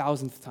for the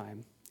 1,000th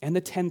time and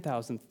the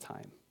 10,000th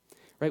time,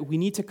 right? We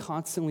need to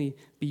constantly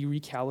be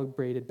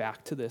recalibrated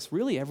back to this,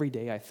 really every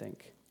day, I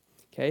think,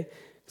 okay?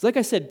 Because like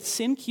I said,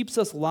 sin keeps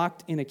us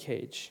locked in a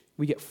cage.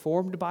 We get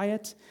formed by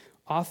it.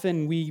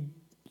 Often we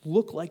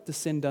look like the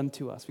sin done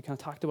to us. We kind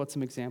of talked about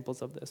some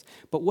examples of this.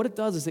 But what it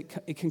does is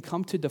it can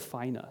come to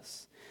define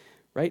us,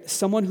 right?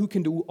 Someone who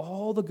can do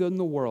all the good in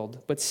the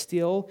world, but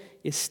still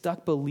is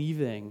stuck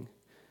believing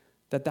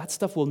that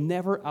stuff will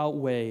never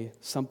outweigh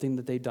something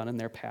that they've done in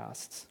their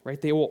past, right?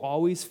 They will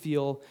always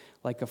feel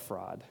like a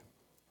fraud,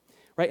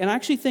 right? And I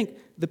actually think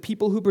the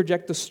people who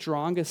project the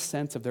strongest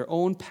sense of their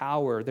own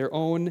power, their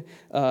own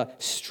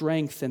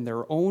strength, and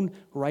their own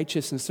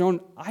righteousness, their own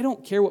I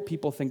don't care what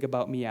people think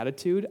about me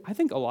attitude, I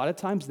think a lot of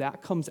times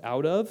that comes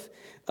out of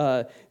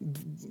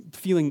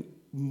feeling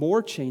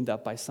more chained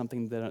up by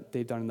something that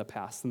they've done in the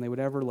past than they would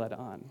ever let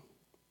on.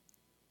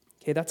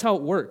 Okay, that's how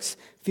it works,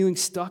 feeling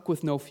stuck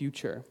with no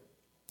future.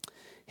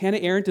 Hannah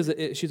Arendt,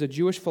 she's a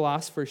Jewish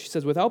philosopher. She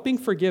says, without being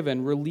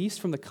forgiven, released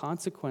from the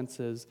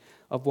consequences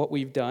of what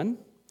we've done,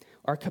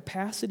 our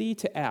capacity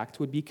to act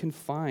would be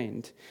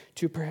confined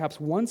to perhaps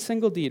one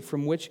single deed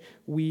from which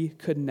we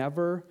could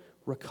never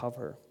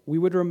recover. We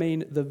would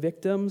remain the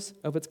victims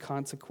of its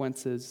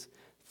consequences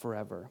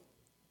forever.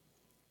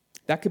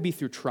 That could be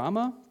through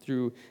trauma,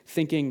 through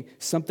thinking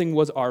something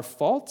was our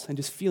fault and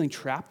just feeling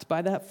trapped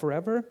by that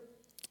forever,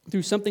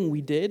 through something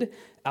we did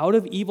out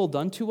of evil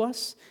done to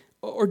us,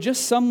 or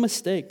just some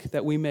mistake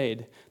that we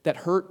made that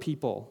hurt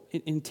people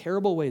in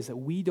terrible ways that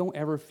we don't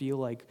ever feel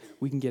like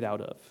we can get out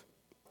of.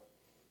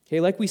 Okay,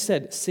 like we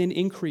said, sin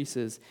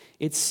increases.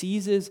 It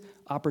seizes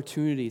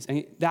opportunities,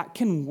 and that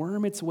can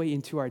worm its way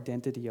into our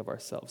identity of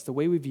ourselves, the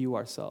way we view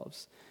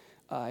ourselves.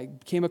 I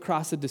came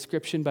across a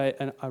description by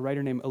a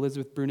writer named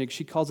Elizabeth Brunig.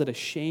 She calls it a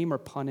shame or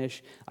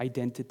punish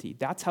identity.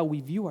 That's how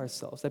we view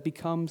ourselves. That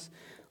becomes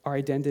our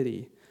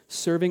identity,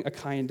 serving a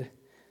kind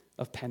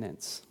of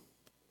penance.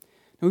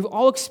 And we've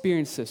all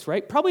experienced this,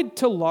 right? Probably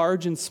to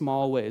large and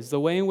small ways, the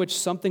way in which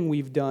something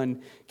we've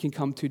done can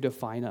come to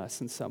define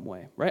us in some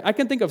way, right? I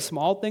can think of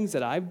small things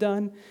that I've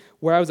done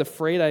where I was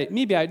afraid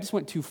maybe I just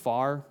went too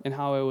far in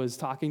how I was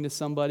talking to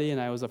somebody, and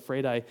I was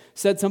afraid I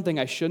said something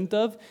I shouldn't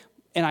have,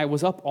 and I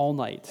was up all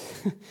night,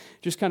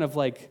 just kind of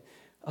like,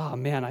 oh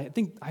man,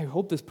 I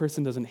hope this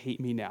person doesn't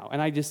hate me now.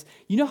 And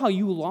you know how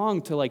you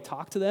long to like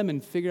talk to them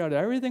and figure out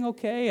everything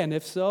okay? And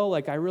if so,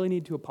 like I really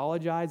need to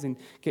apologize and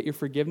get your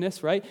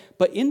forgiveness, right?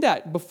 But in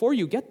that, before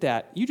you get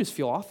that, you just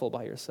feel awful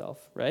by yourself,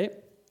 right?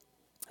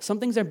 Some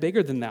things are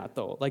bigger than that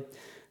though, like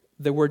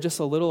where just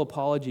a little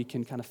apology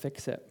can kind of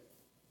fix it.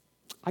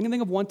 I can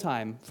think of one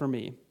time for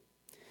me.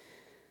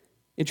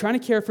 In trying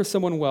to care for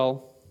someone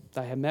well,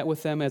 I had met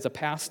with them as a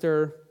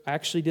pastor. I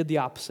actually did the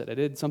opposite. I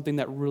did something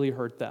that really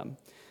hurt them.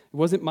 It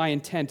wasn't my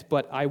intent,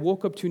 but I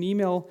woke up to an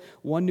email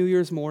one New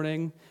Year's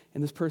morning,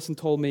 and this person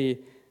told me,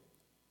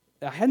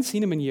 I hadn't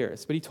seen him in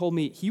years, but he told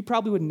me he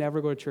probably would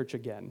never go to church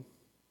again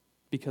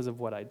because of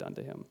what I'd done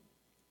to him.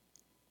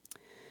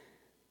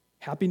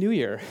 Happy New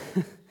Year,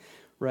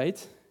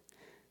 right?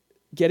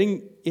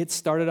 Getting it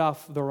started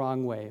off the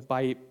wrong way.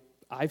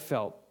 I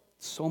felt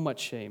so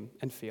much shame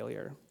and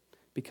failure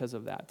because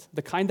of that.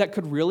 The kind that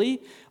could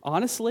really,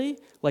 honestly,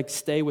 like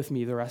stay with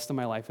me the rest of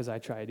my life as I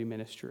try to do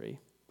ministry.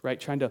 Right,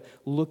 trying to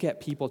look at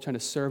people, trying to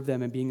serve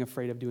them, and being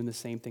afraid of doing the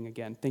same thing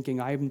again, thinking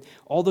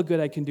all the good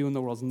I can do in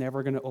the world is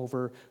never going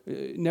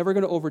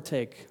to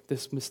overtake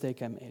this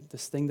mistake I made,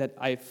 this thing that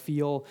I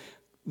feel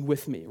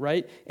with me,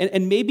 right?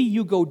 And maybe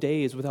you go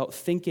days without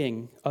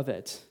thinking of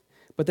it,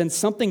 but then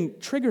something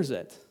triggers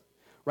it,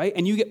 right?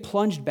 And you get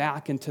plunged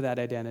back into that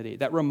identity,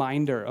 that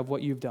reminder of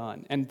what you've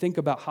done, and think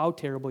about how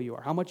terrible you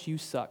are, how much you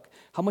suck,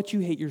 how much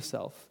you hate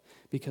yourself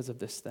because of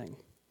this thing.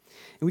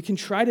 And we can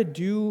try to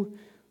do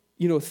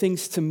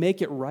things to make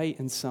it right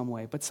in some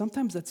way. But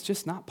sometimes that's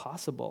just not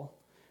possible,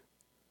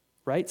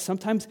 right?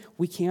 Sometimes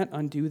we can't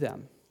undo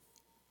them.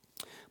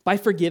 By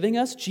forgiving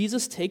us,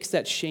 Jesus takes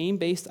that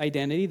shame-based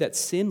identity that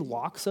sin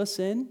locks us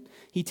in,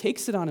 he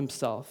takes it on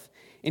himself,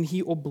 and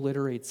he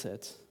obliterates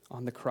it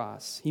on the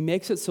cross. He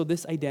makes it so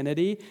this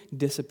identity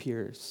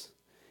disappears.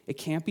 It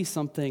can't be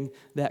something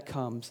that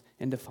comes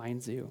and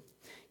defines you.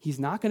 He's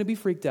not going to be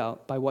freaked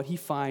out by what he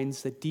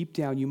finds that deep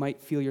down you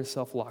might feel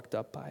yourself locked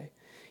up by.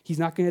 He's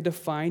not going to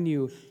define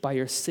you by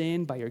your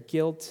sin, by your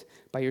guilt,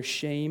 by your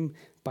shame,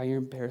 by your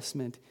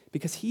embarrassment,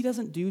 because he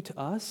doesn't do to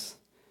us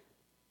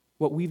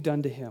what we've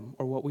done to him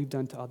or what we've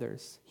done to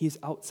others. He is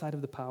outside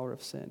of the power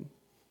of sin.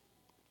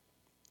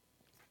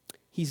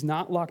 He's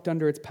not locked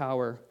under its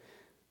power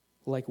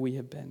like we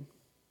have been.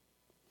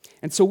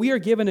 And so we are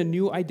given a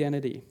new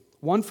identity,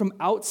 one from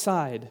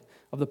outside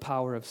of the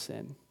power of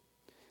sin,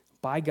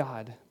 by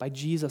God, by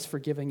Jesus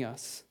forgiving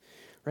us,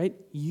 right?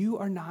 You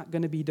are not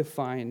going to be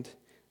defined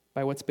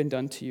by what's been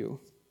done to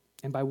you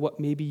and by what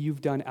maybe you've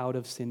done out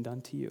of sin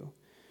done to you.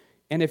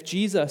 And if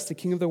Jesus, the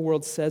King of the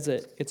world, says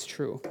it, it's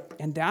true.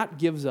 And that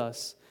gives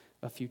us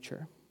a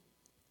future.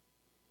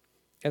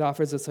 It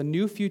offers us a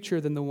new future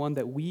than the one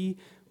that we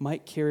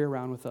might carry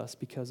around with us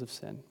because of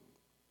sin.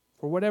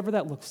 For whatever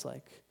that looks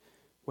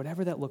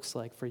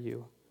like for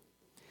you.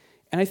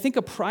 And I think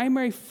a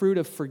primary fruit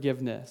of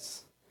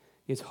forgiveness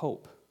is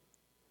hope.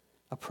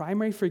 A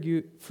primary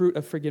fruit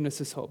of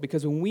forgiveness is hope,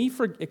 because when we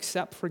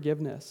accept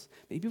forgiveness,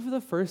 maybe for the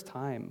first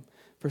time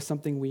for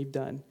something we've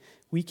done,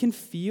 we can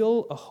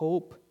feel a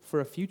hope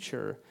for a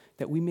future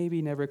that we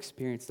maybe never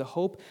experienced, the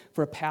hope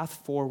for a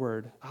path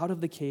forward out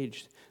of the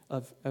cage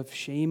of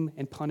shame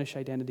and punish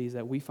identities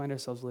that we find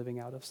ourselves living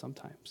out of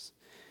sometimes.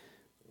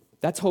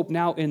 That's hope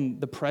now in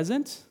the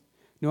present,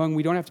 knowing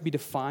we don't have to be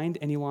defined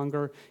any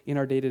longer in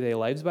our day-to-day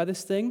lives by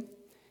this thing,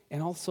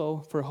 and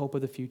also for a hope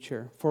of the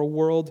future, for a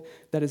world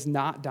that is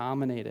not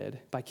dominated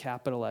by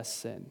capital S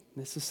sin.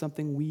 This is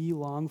something we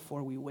long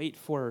for, we wait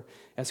for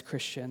as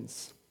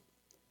Christians.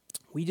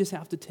 We just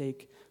have to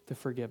take the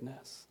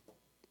forgiveness.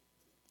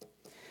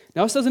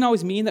 Now, this doesn't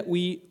always mean that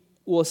we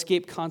will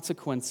escape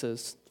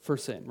consequences for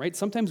sin, right?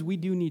 Sometimes we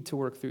do need to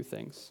work through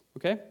things,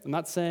 okay? I'm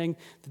not saying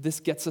that this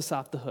gets us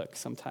off the hook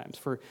sometimes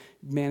for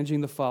managing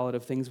the fallout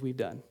of things we've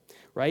done,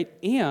 right?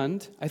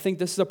 And I think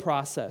this is a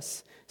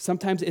process.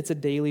 Sometimes it's a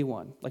daily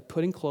one, like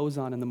putting clothes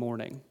on in the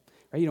morning,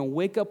 right? You don't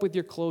wake up with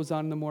your clothes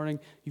on in the morning.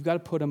 You've got to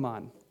put them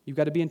on. You've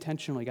got to be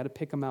intentional. You've got to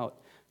pick them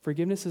out.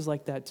 Forgiveness is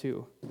like that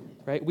too,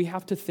 right? We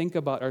have to think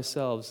about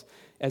ourselves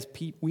as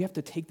people. We have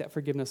to take that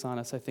forgiveness on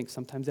us, I think,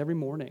 sometimes every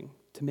morning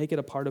to make it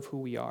a part of who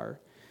we are.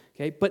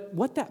 Okay, but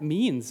what that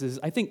means is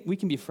I think we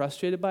can be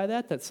frustrated by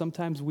that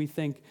sometimes we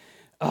think,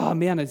 oh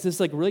man, is this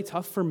like really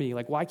tough for me?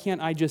 Like, why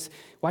can't I just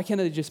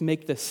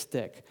make this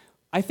stick?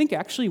 I think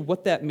actually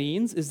what that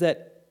means is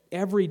that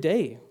every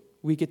day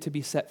we get to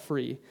be set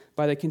free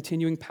by the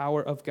continuing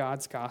power of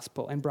God's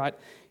gospel and brought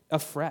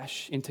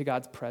afresh into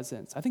God's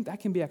presence. I think that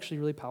can be actually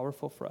really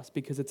powerful for us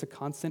because it's a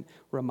constant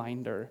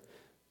reminder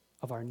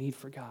of our need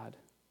for God,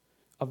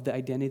 of the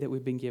identity that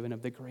we've been given,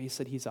 of the grace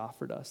that he's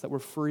offered us, that we're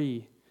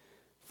free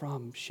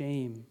from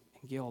shame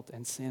and guilt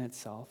and sin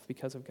itself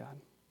because of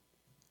God.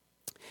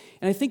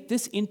 And I think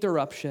this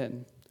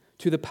interruption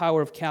to the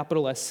power of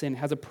capital S sin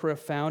has a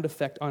profound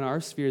effect on our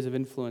spheres of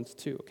influence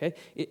too, okay?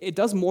 It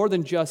does more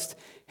than just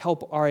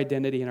help our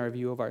identity and our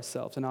view of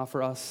ourselves and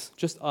offer us,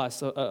 just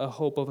us, a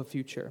hope of a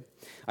future.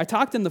 I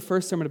talked in the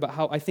first sermon about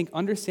how I think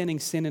understanding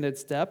sin in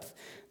its depth,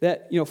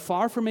 that,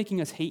 far from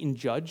making us hate and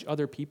judge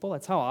other people,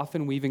 that's how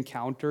often we've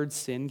encountered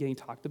sin getting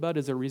talked about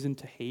as a reason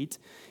to hate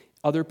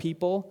other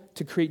people,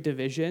 to create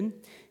division.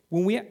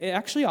 It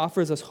actually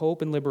offers us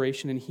hope and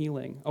liberation and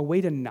healing, a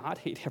way to not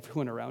hate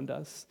everyone around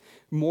us,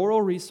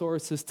 moral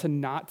resources to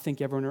not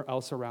think everyone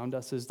else around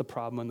us is the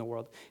problem in the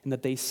world and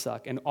that they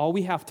suck. And all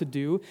we have to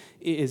do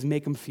is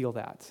make them feel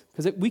that.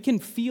 Because we can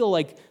feel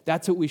like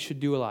that's what we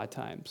should do a lot of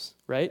times,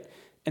 right?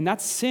 And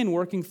that's sin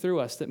working through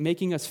us, that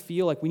making us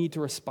feel like we need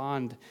to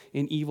respond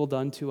in evil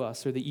done to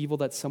us or the evil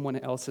that someone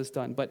else has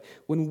done. But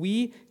when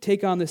we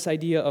take on this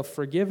idea of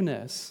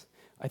forgiveness,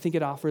 I think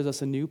it offers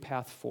us a new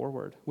path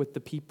forward with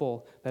the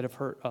people that have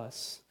hurt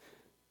us,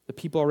 the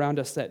people around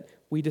us that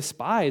we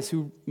despise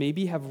who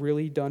maybe have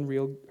really done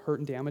real hurt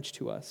and damage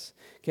to us.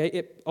 Okay,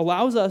 it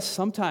allows us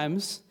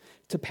sometimes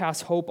to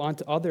pass hope on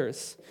to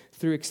others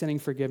through extending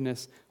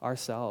forgiveness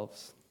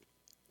ourselves.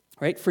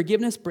 Right?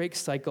 Forgiveness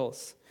breaks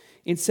cycles.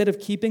 Instead of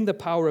keeping the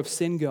power of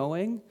sin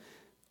going,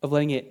 of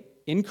letting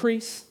it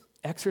increase,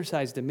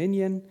 exercise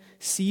dominion,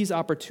 seize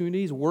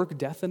opportunities, work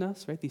death in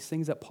us, right? These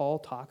things that Paul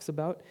talks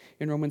about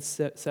in Romans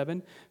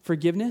 7.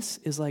 Forgiveness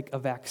is like a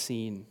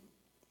vaccine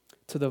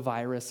to the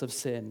virus of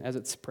sin as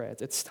it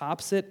spreads. It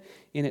stops it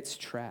in its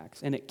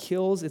tracks, and it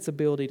kills its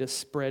ability to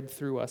spread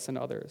through us and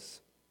others.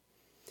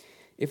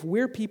 If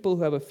we're people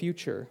who have a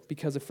future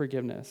because of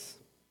forgiveness,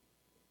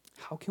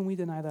 how can we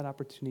deny that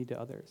opportunity to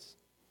others?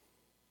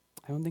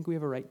 I don't think we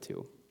have a right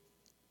to.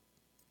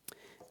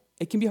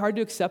 It can be hard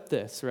to accept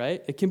this,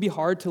 right? It can be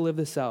hard to live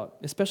this out,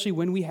 especially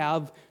when we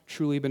have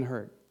truly been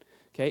hurt,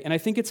 okay? And I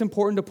think it's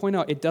important to point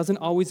out it doesn't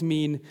always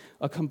mean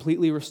a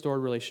completely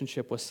restored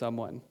relationship with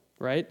someone,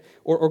 right?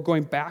 Or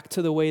going back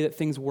to the way that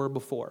things were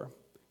before.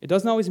 It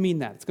doesn't always mean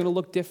that. It's going to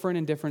look different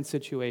in different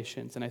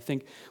situations. And I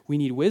think we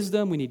need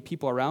wisdom. We need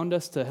people around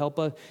us to help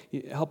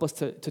us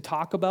to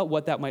talk about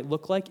what that might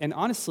look like. And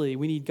honestly,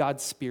 we need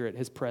God's Spirit,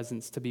 His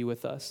presence, to be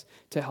with us,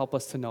 to help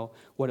us to know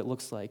what it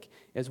looks like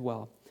as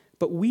well.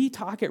 But we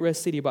talk at Res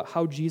City about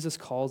how Jesus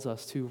calls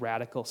us to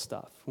radical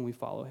stuff when we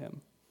follow Him.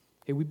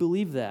 Okay, we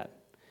believe that.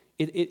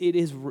 It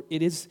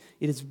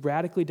is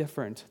radically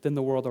different than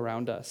the world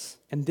around us.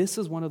 And this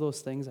is one of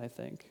those things, I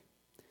think,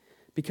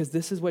 because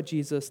this is what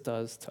Jesus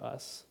does to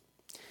us.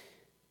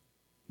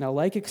 Now,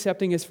 like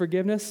accepting His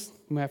forgiveness,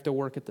 we might have to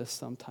work at this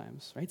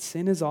sometimes, right?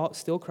 Sin is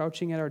still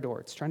crouching at our door.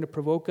 It's trying to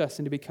provoke us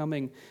into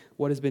becoming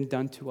what has been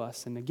done to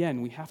us. And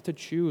again, we have to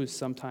choose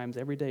sometimes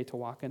every day to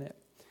walk in it.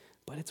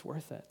 But it's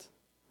worth it.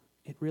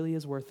 It really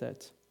is worth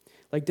it.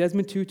 Like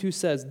Desmond Tutu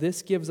says,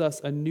 this gives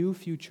us a new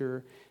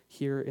future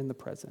here in the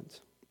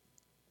present.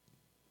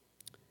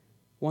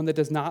 One that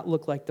does not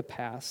look like the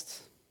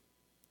past.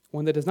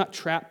 One that does not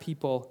trap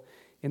people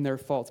in their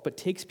faults, but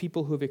takes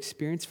people who have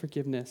experienced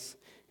forgiveness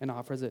and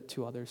offers it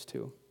to others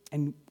too.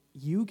 And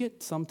you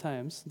get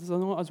sometimes, this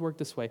doesn't always work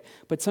this way,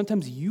 but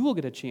sometimes you will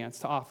get a chance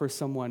to offer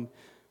someone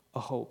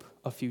a hope,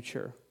 a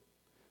future,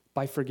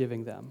 by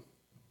forgiving them.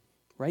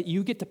 Right?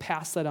 You get to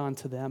pass that on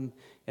to them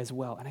as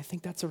well. And I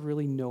think that's a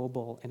really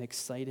noble and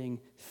exciting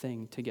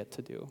thing to get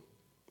to do.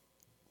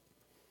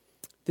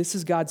 This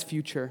is God's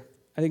future.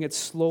 I think it's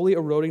slowly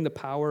eroding the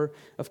power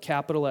of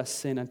capital S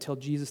sin until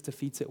Jesus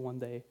defeats it one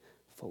day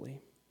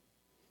fully.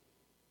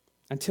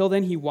 Until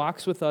then, He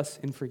walks with us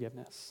in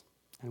forgiveness.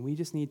 And we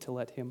just need to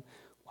let Him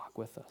walk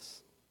with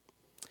us.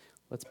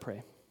 Let's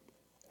pray.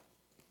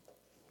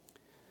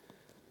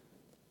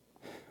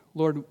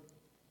 Lord,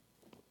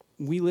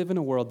 we live in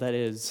a world that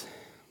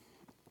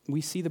we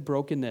see the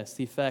brokenness,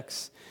 the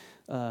effects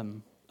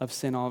of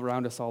sin all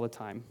around us all the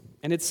time.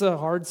 And it's a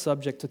hard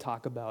subject to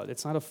talk about.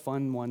 It's not a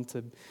fun one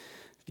to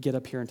get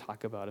up here and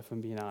talk about, if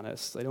I'm being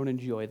honest. I don't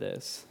enjoy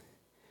this.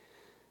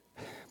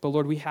 But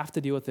Lord, we have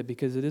to deal with it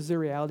because it is the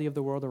reality of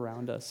the world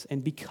around us.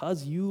 And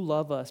because you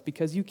love us,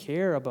 because you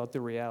care about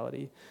the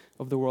reality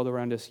of the world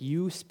around us,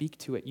 you speak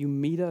to it. You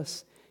meet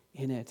us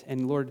in it.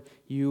 And Lord,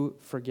 you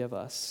forgive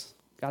us.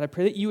 God, I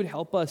pray that you would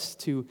help us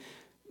to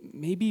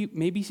maybe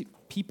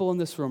people in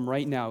this room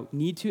right now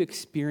need to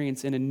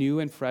experience in a new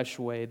and fresh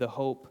way the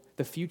hope,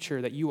 the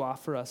future that you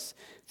offer us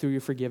through your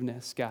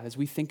forgiveness, God, as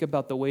we think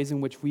about the ways in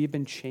which we have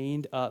been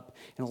chained up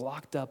and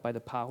locked up by the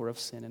power of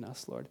sin in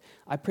us, Lord.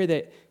 I pray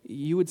that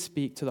you would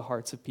speak to the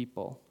hearts of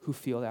people who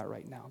feel that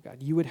right now,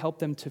 God. You would help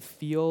them to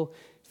feel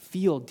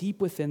deep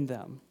within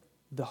them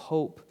the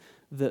hope,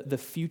 the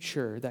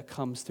future that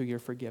comes through your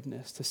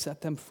forgiveness, to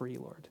set them free,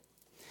 Lord.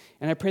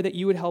 And I pray that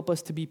you would help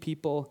us to be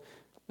people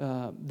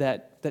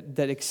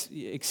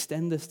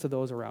extend this to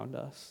those around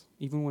us,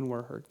 even when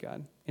we're hurt,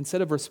 God.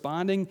 Instead of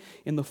responding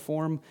in the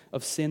form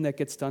of sin that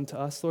gets done to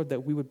us, Lord,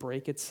 that we would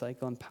break its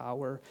cycle and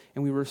power,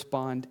 and we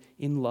respond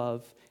in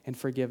love and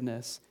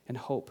forgiveness and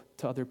hope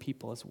to other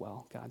people as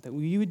well, God. That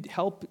we would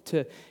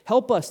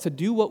help us to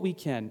do what we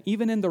can,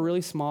 even in the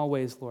really small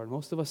ways, Lord.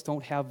 Most of us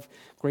don't have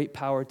great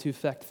power to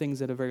affect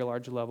things at a very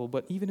large level,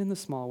 but even in the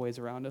small ways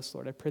around us,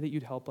 Lord, I pray that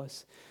you'd help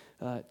us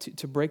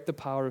to break the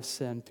power of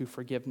sin through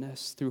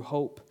forgiveness, through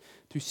hope,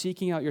 through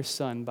seeking out your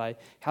Son by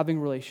having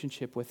a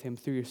relationship with him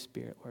through your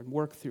Spirit, Lord.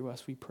 Work through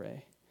us, we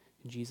pray.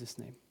 In Jesus'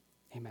 name,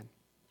 amen.